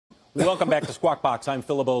Welcome back to Squawk Box. I'm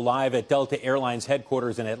Philip live at Delta Airlines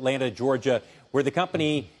headquarters in Atlanta, Georgia, where the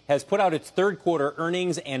company has put out its third quarter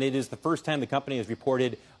earnings, and it is the first time the company has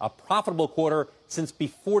reported a profitable quarter since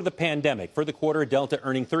before the pandemic. For the quarter, Delta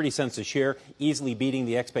earning 30 cents a share, easily beating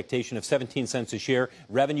the expectation of 17 cents a share.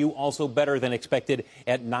 Revenue also better than expected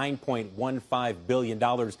at $9.15 billion.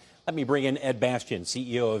 Let me bring in Ed Bastian,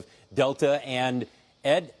 CEO of Delta. And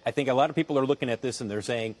Ed, I think a lot of people are looking at this and they're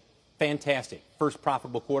saying, fantastic. First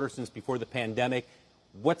profitable quarter since before the pandemic.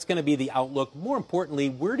 What's going to be the outlook? More importantly,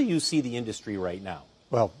 where do you see the industry right now?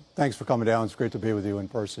 Well, thanks for coming down. It's great to be with you in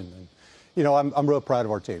person. And, you know, I'm real proud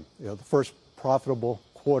of our team. You know, the first profitable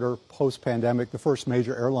quarter post-pandemic, the first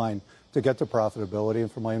major airline to get to profitability,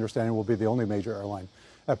 and from my understanding, will be the only major airline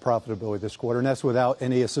at profitability this quarter. And that's without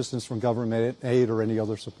any assistance from government aid or any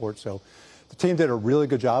other support. So the team did a really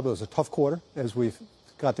good job. It was a tough quarter as we've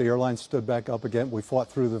got the airline stood back up again. We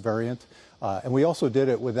fought through the variant. And we also did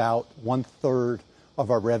it without 1/3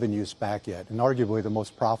 of our revenues back yet, and arguably the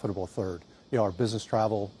most profitable third. You know, our business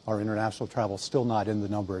travel, our international travel, still not in the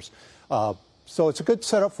numbers. So it's a good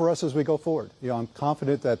setup for us as we go forward. You know, I'm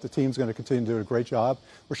confident that the team's going to continue to do a great job.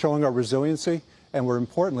 We're showing our resiliency, and we're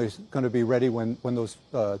importantly going to be ready when those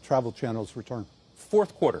travel channels return.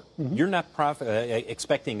 Fourth quarter, you're not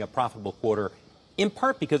expecting a profitable quarter, in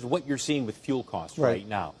part because of what you're seeing with fuel costs right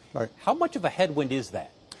now. Right. How much of a headwind is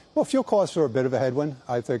that? Well, fuel costs are a bit of a headwind.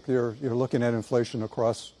 I think you're looking at inflation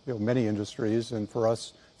across many industries, and for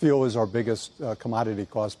us, fuel is our biggest commodity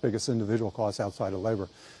cost, biggest individual cost outside of labor.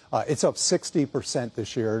 It's up 60%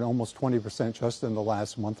 this year and almost 20% just in the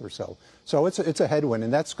last month or so. So it's a headwind,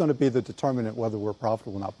 and that's going to be the determinant whether we're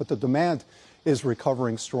profitable or not. But the demand is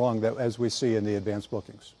recovering strong, as we see in the advanced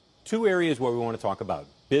bookings. Two areas where we want to talk about: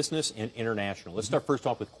 business and international. Let's start first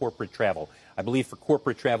off with corporate travel. I believe for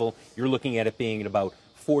corporate travel, you're looking at it being at about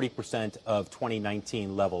 40% of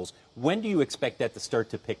 2019 levels. When do you expect that to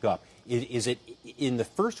start to pick up? Is it in the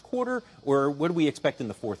first quarter, or what do we expect in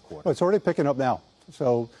the fourth quarter? Well, it's already picking up now.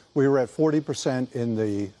 So we were at 40% in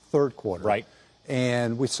the third quarter. Right.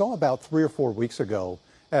 And we saw about 3 or 4 weeks ago,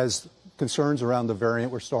 as concerns around the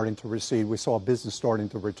variant were starting to recede, we saw business starting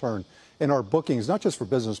to return. And our bookings, not just for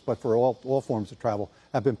business, but for all forms of travel,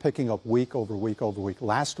 have been picking up week over week over week.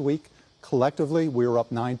 Last week, collectively, we were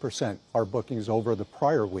up 9%, our bookings over the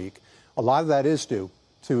prior week. A lot of that is due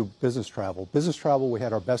to business travel. Business travel, we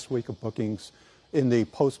had our best week of bookings in the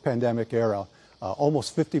post-pandemic era.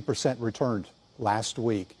 Almost 50% returned last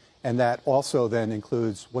week. And that also then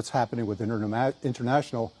includes what's happening with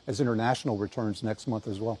international, as international returns next month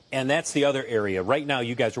as well. And that's the other area. Right now,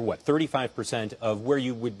 you guys are what, 35% of where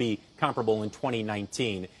you would be comparable in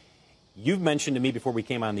 2019. You've mentioned to me before we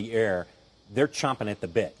came on the air, they're chomping at the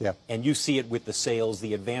bit. Yeah. And you see it with the sales,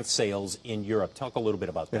 the advanced sales in Europe. Talk a little bit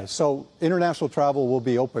about that. Yeah, so international travel will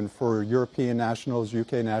be open for European nationals,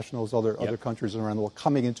 UK nationals, other countries around the world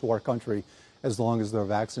coming into our country as long as they're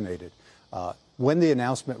vaccinated. When the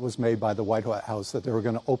announcement was made by the White House that they were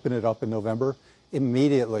going to open it up in November,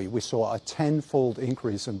 immediately we saw a 10-fold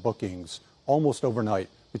increase in bookings almost overnight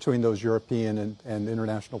between those European and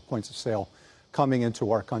international points of sale coming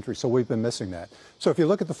into our country. So we've been missing that. So if you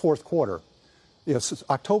look at the fourth quarter, yes,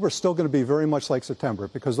 October is still going to be very much like September,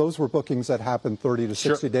 because those were bookings that happened 30 to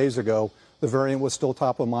 60 days ago. The variant was still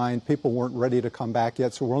top of mind. People weren't ready to come back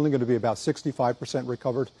yet. So we're only going to be about 65%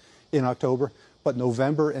 recovered in October. But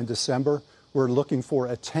November and December, we're looking for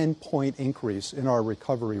a 10-point increase in our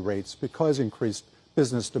recovery rates because increased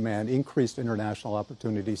business demand, increased international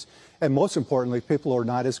opportunities. And most importantly, people are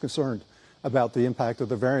not as concerned about the impact of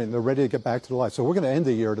the variant. They're ready to get back to life. So we're going to end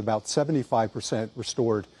the year at about 75%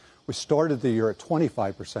 restored. We started the year at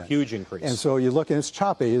 25%. Huge increase. And so you look, and it's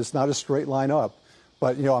choppy. It's not a straight line up.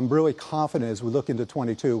 But, you know, I'm really confident as we look into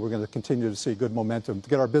 22, we're going to continue to see good momentum to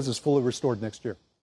get our business fully restored next year.